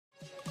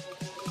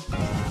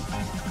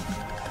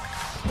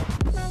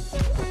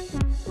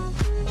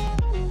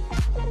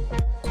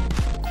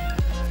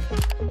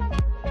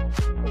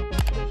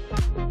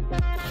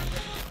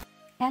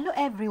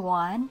Hello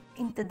everyone!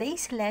 In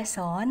today's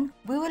lesson,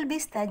 we will be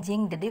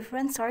studying the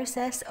different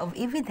sources of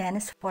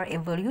evidence for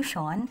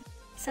evolution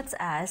such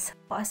as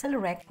fossil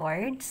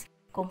records,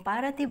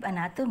 comparative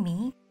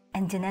anatomy,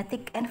 and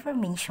genetic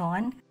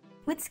information,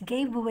 which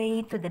gave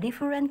way to the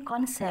different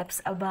concepts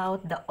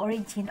about the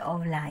origin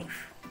of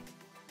life.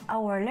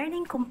 Our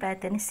learning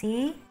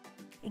competency: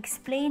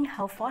 explain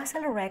how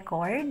fossil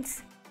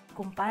records,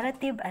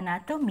 comparative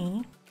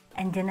anatomy,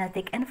 and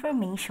genetic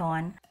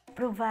information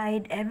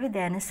provide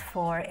evidence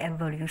for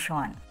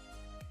evolution.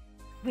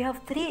 We have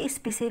three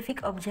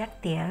specific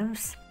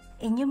objectives: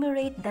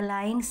 enumerate the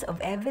lines of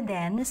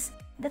evidence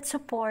that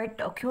support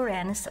the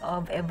occurrence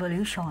of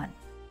evolution,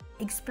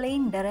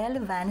 explain the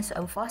relevance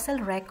of fossil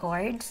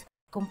records,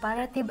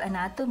 comparative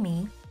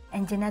anatomy,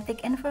 and genetic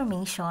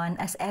information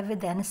as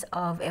evidence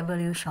of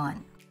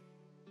evolution.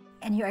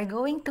 And you are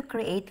going to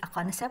create a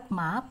concept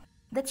map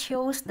that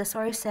shows the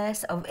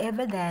sources of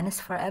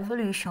evidence for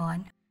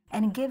evolution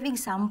and give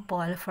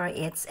example for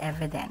its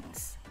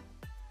evidence.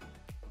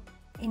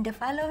 In the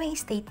following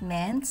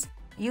statements,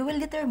 you will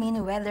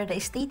determine whether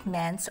the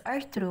statements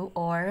are true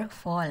or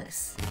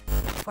false.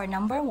 For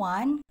number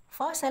 1,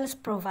 fossils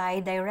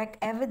provide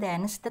direct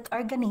evidence that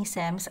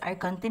organisms are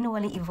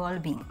continually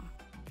evolving.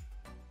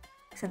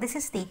 So this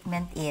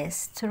statement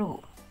is true.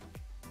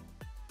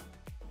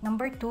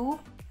 Number 2,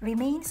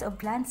 remains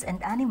of plants and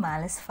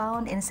animals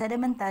found in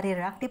sedimentary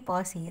rock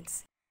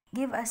deposits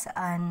give us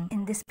an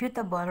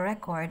indisputable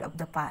record of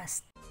the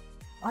past.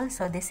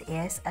 Also, this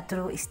is a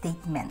true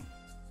statement.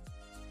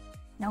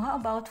 Now,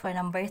 how about for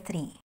number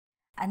 3?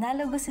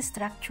 Analogous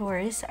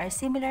structures are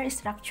similar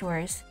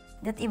structures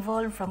that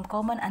evolve from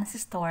common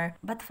ancestor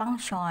but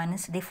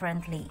functions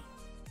differently.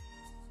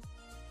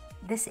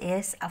 This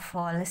is a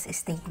false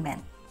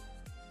statement.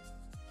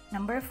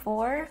 Number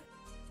 4,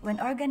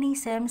 when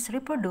organisms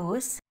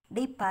reproduce,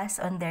 they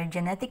pass on their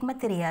genetic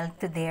material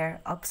to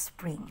their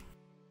offspring.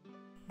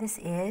 This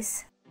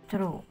is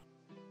true.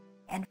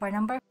 And for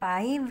number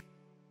 5,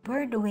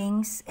 bird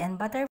wings and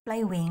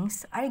butterfly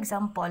wings are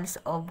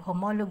examples of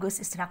homologous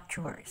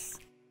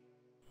structures.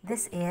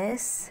 This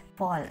is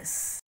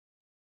false.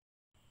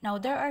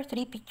 Now there are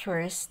 3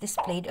 pictures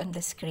displayed on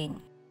the screen.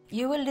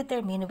 You will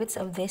determine which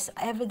of these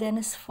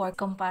evidence for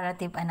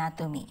comparative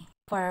anatomy,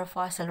 for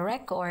fossil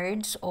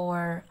records,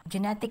 or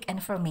genetic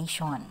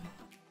information.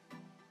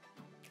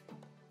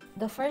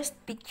 The first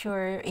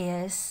picture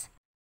is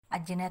a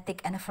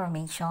genetic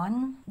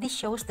information. This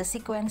shows the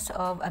sequence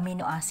of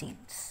amino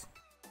acids.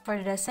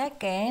 For the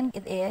second,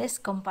 it is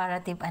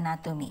comparative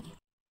anatomy.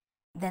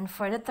 Then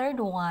for the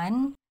third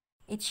one,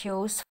 it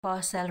shows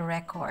fossil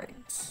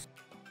records.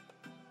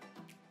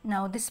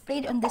 Now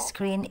displayed on the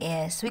screen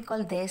is, we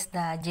call this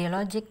the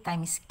geologic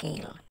time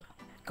scale.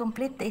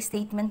 Complete the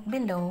statement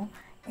below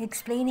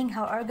explaining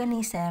how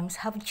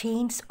organisms have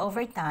changed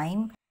over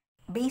time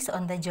based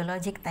on the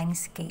geologic time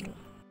scale.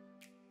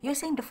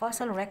 Using the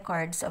fossil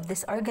records of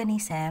these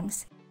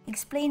organisms,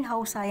 explain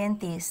how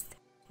scientists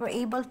were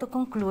able to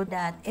conclude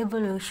that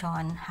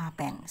evolution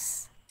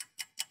happens.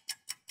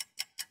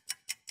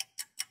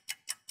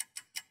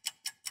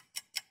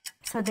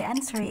 So the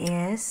answer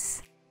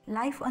is,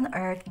 life on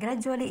Earth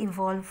gradually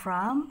evolved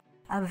from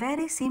a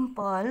very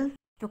simple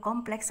to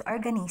complex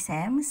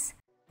organisms,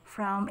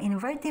 from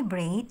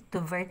invertebrate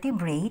to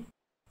vertebrate,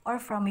 or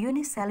from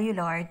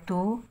unicellular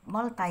to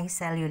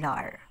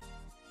multicellular.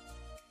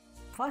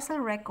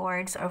 Fossil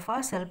records or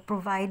fossil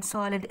provide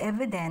solid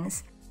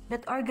evidence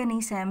that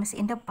organisms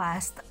in the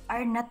past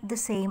are not the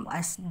same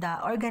as the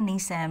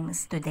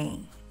organisms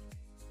today.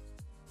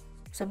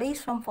 So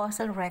based from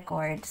fossil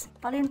records,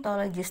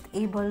 paleontologists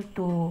able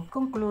to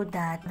conclude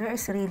that there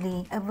is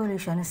really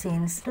evolution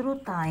since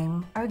through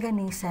time,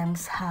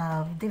 organisms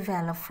have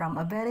developed from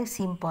a very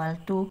simple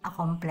to a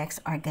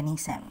complex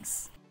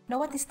organisms. Now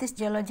what is this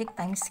geologic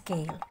time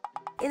scale?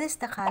 It is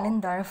the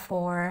calendar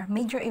for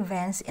major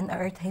events in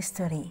Earth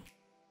history.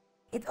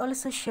 It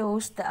also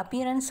shows the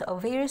appearance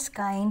of various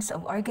kinds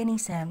of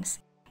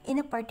organisms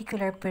in a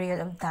particular period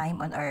of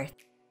time on Earth.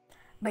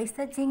 By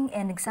studying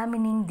and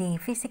examining the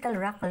physical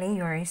rock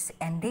layers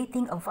and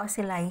dating of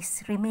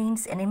fossilized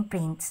remains and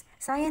imprints,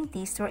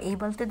 scientists were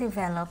able to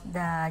develop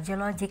the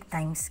geologic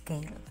time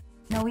scale.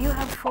 Now you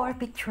have 4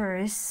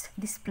 pictures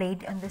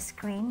displayed on the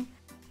screen.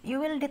 You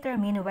will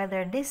determine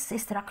whether these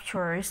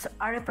structures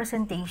are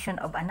representation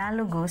of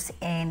analogous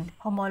and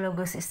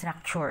homologous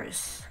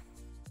structures.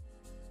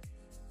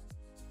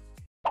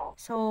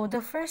 So the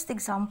first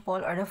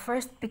example or the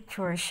first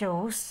picture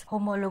shows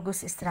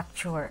homologous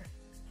structure.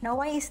 Now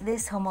why is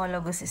this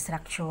homologous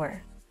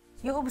structure?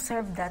 You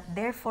observe that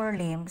their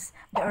forelimbs,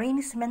 the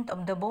arrangement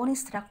of the bone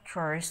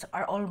structures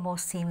are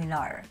almost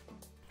similar.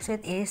 So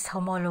it is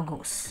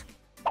homologous.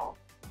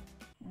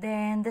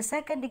 Then the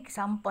second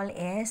example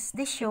is,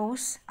 this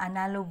shows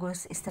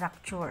analogous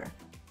structure.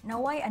 Now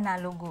why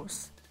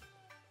analogous?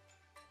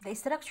 The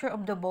structure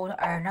of the bone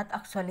are not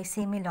actually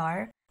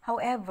similar.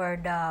 However,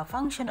 the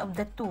function of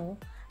the two,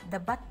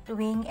 the bat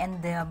wing and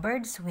the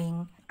bird's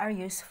wing, are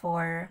used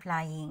for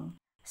flying.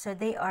 So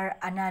they are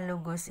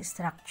analogous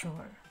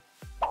structure.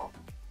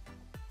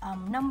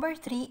 Number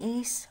 3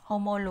 is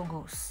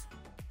homologous.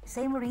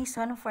 Same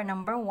reason for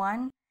number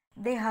 1.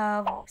 They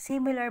have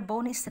similar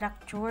bone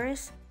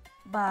structures,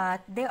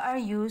 but they are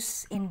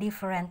used in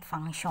different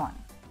function.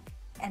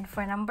 And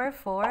for number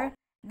 4,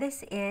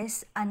 this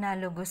is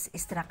analogous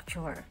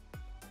structure.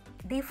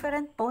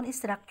 Different bone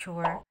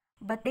structure,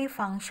 but they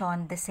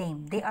function the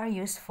same. They are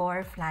used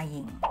for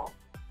flying.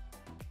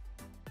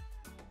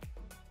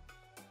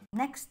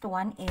 Next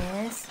one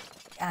is,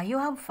 you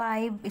have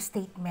 5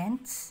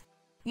 statements.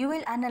 You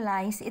will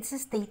analyze its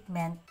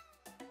statement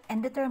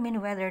and determine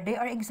whether they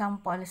are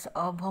examples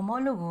of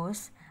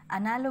homologous,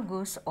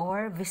 analogous,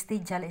 or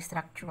vestigial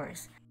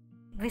structures.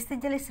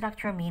 Vestigial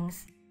structure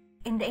means,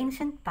 in the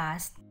ancient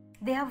past,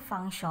 they have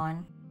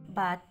function,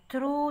 but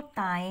through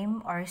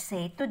time, or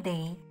say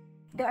today,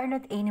 they are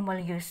not animal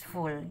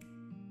useful.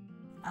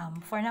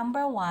 For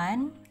number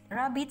 1,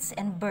 rabbits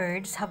and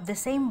birds have the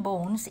same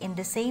bones in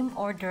the same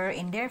order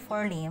in their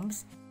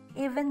forelimbs,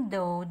 even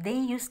though they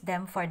use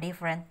them for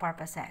different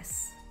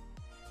purposes.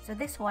 So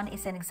this one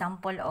is an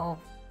example of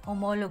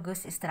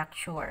homologous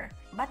structure.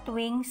 Bat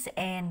wings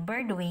and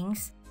bird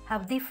wings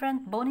have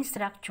different bone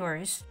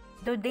structures,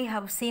 though they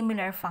have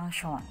similar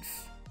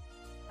functions.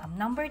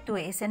 Number 2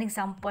 is an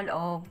example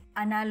of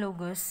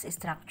analogous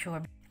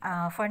structure.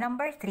 For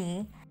number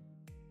 3,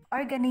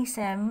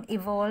 organisms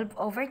evolve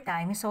over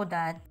time so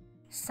that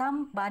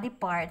some body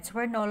parts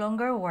were no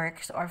longer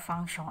works or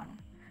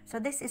function. So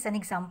this is an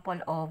example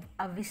of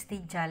a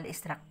vestigial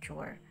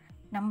structure.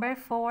 Number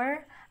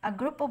 4, a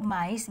group of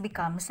mice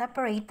becomes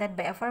separated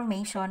by a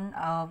formation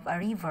of a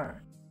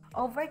river.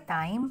 Over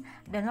time,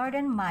 the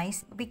northern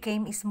mice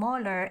became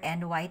smaller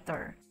and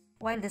whiter,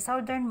 while the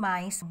southern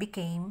mice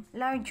became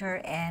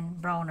larger and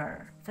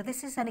browner. So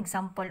this is an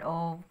example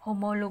of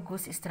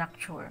homologous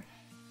structure.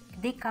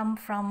 They come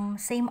from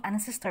same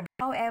ancestor,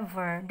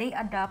 however, they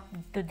adapt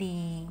to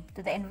the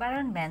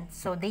environment,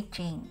 so they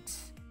change.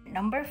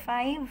 Number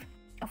 5,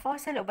 a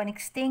fossil of an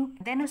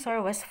extinct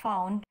dinosaur was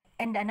found,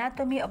 and the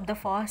anatomy of the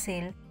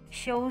fossil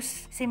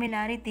shows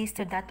similarities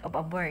to that of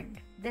a bird.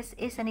 This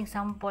is an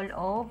example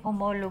of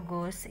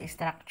homologous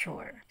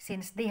structure,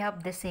 since they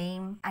have the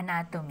same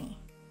anatomy.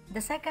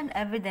 The second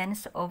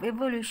evidence of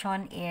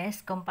evolution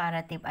is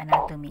comparative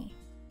anatomy.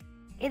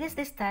 It is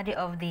the study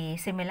of the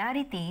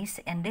similarities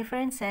and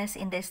differences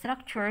in the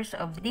structures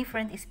of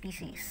different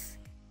species.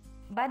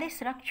 Body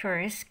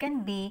structures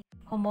can be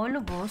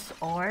homologous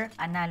or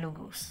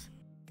analogous,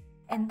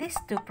 and these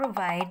two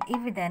provide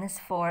evidence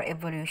for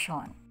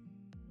evolution.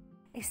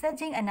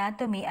 Studying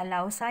anatomy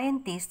allows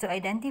scientists to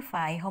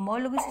identify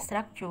homologous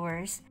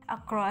structures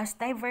across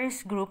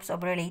diverse groups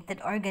of related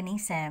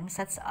organisms,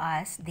 such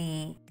as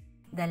the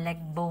leg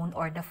bone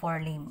or the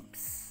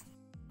forelimbs.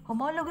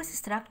 Homologous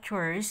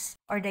structures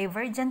or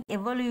divergent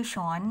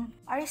evolution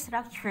are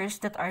structures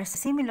that are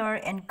similar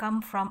and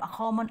come from a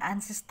common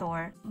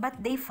ancestor, but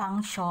they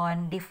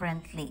function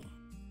differently.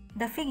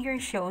 The figure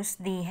shows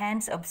the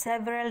hands of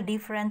several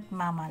different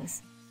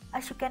mammals.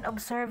 As you can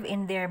observe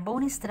in their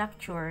bone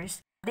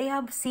structures, they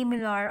have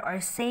similar or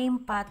same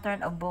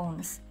pattern of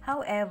bones.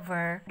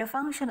 However, the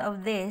function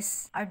of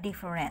these are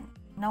different.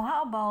 Now,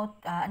 how about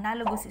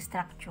analogous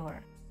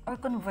structure or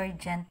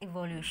convergent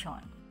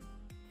evolution?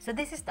 So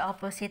this is the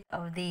opposite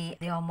of the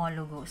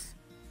homologous.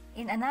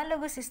 In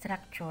analogous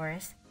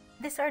structures,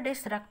 these are the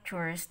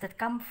structures that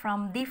come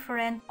from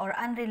different or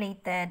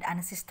unrelated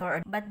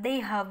ancestors, but they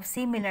have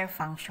similar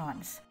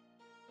functions.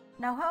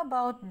 Now, how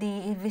about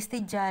the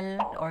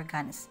vestigial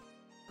organs?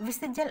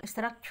 Vestigial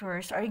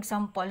structures are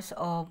examples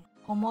of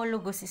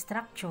homologous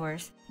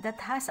structures that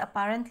has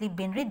apparently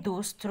been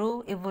reduced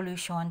through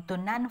evolution to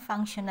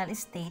non-functional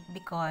state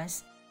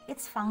because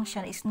its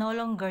function is no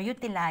longer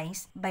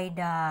utilized by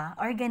the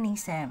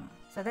organism.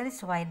 So that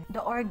is why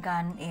the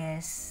organ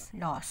is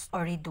lost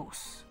or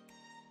reduced.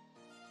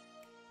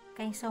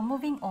 Okay, so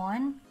moving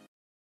on,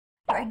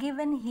 we are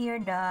given here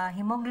the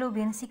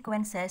hemoglobin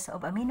sequences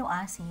of amino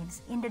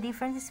acids in the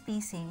different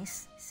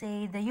species,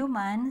 say the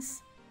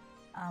humans,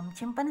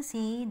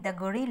 chimpanzee, the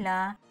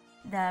gorilla,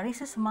 the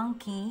rhesus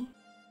monkey,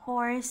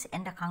 horse,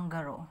 and the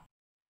kangaroo.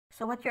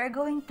 So what you are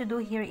going to do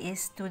here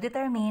is to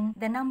determine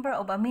the number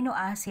of amino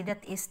acid that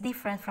is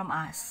different from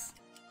us.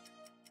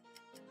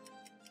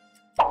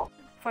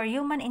 For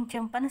human and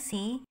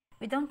chimpanzee,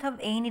 we don't have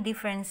any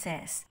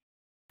differences.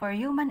 For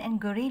human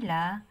and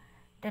gorilla,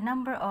 the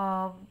number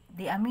of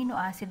the amino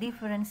acid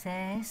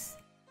differences,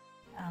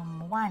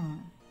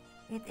 1.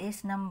 It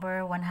is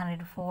number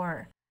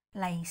 104,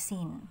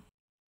 lysine.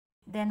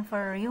 Then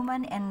for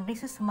human and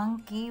rhesus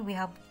monkey, we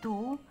have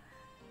 2,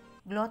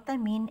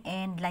 glutamine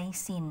and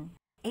lysine,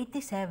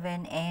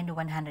 87 and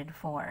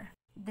 104.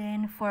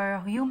 Then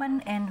for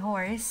human and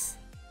horse,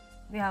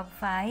 we have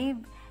 5.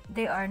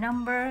 They are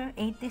number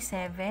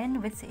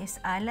 87, which is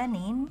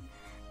alanine,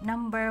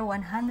 number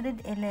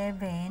 111,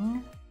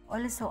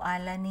 also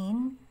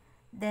alanine,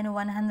 then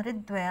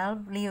 112,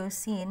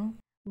 leucine,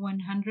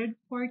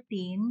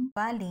 114,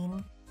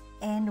 valine,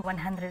 and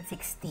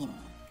 116.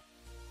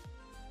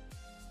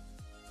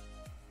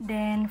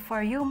 Then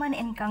for human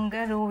and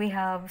kangaroo, we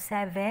have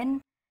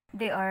 7.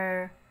 They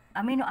are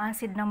amino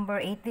acid number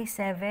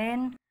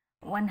 87,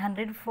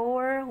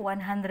 104,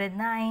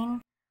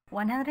 109,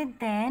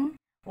 110,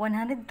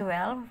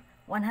 112,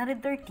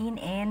 113,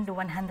 and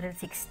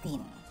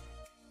 116.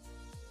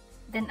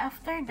 Then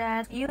after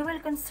that, you will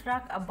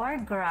construct a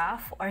bar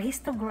graph or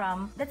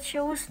histogram that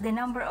shows the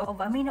number of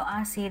amino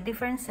acid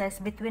differences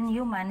between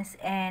humans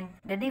and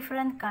the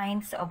different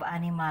kinds of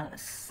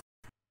animals.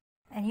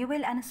 And you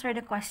will answer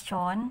the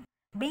question,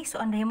 based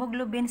on the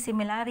hemoglobin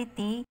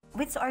similarity,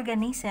 which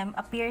organism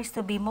appears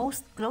to be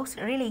most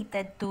closely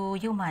related to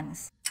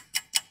humans?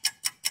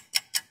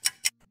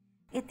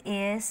 It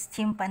is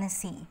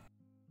chimpanzee.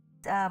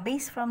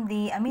 Based from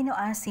the amino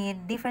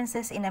acid,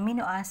 differences in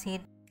amino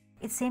acid,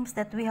 it seems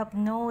that we have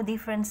no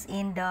difference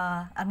in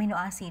the amino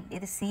acid.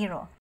 It is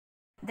 0.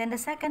 Then the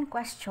second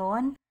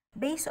question,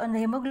 based on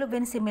the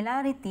hemoglobin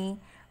similarity,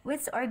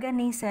 which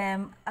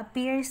organism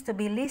appears to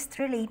be least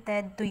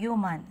related to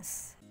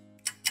humans?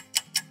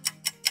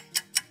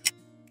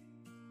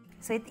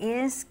 So it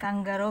is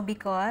kangaroo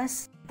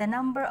because the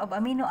number of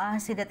amino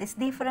acid that is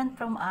different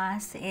from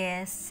us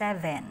is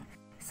 7.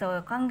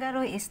 So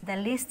kangaroo is the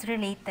least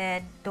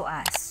related to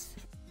us.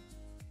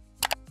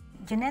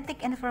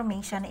 Genetic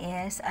information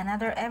is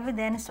another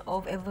evidence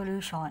of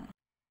evolution.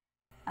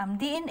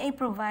 DNA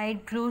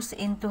provide clues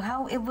into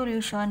how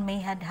evolution may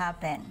have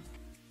happened.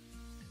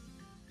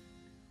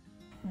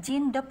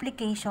 Gene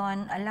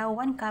duplication allow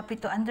one copy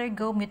to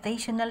undergo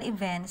mutational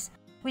events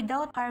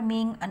without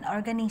harming an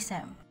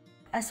organism,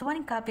 as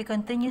one copy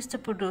continues to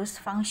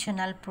produce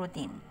functional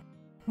protein.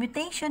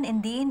 Mutation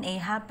in DNA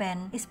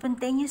happen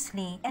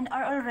spontaneously and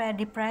are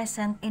already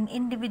present in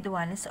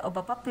individuals of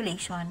a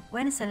population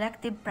when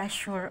selective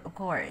pressure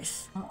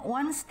occurs.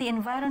 Once the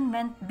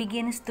environment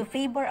begins to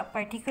favor a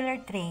particular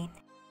trait,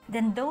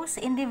 then those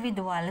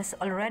individuals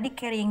already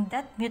carrying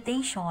that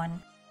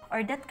mutation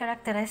or that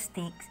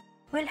characteristics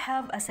will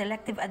have a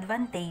selective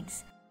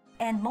advantage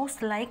and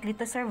most likely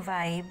to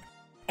survive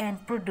and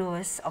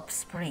produce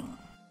offspring.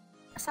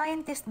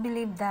 Scientists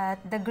believe that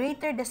the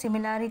greater the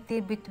similarity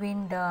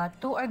between the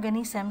two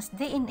organisms'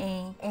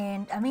 DNA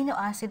and amino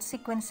acid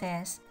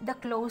sequences, the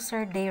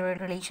closer their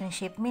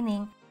relationship,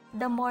 meaning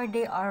the more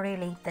they are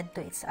related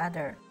to each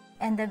other.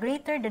 And the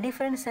greater the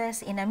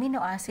differences in amino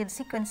acid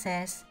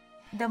sequences,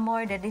 the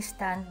more the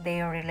distant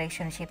their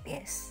relationship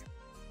is.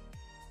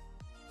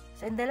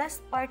 So in the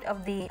last part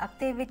of the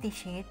activity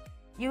sheet,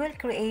 you will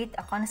create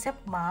a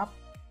concept map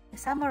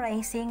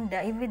summarizing the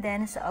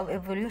evidence of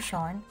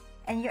evolution,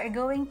 and you are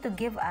going to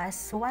give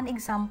us one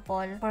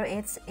example for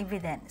its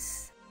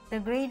evidence. The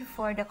grade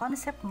for the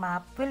concept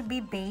map will be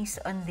based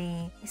on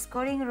the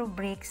scoring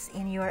rubrics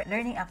in your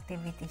learning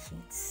activity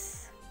sheets.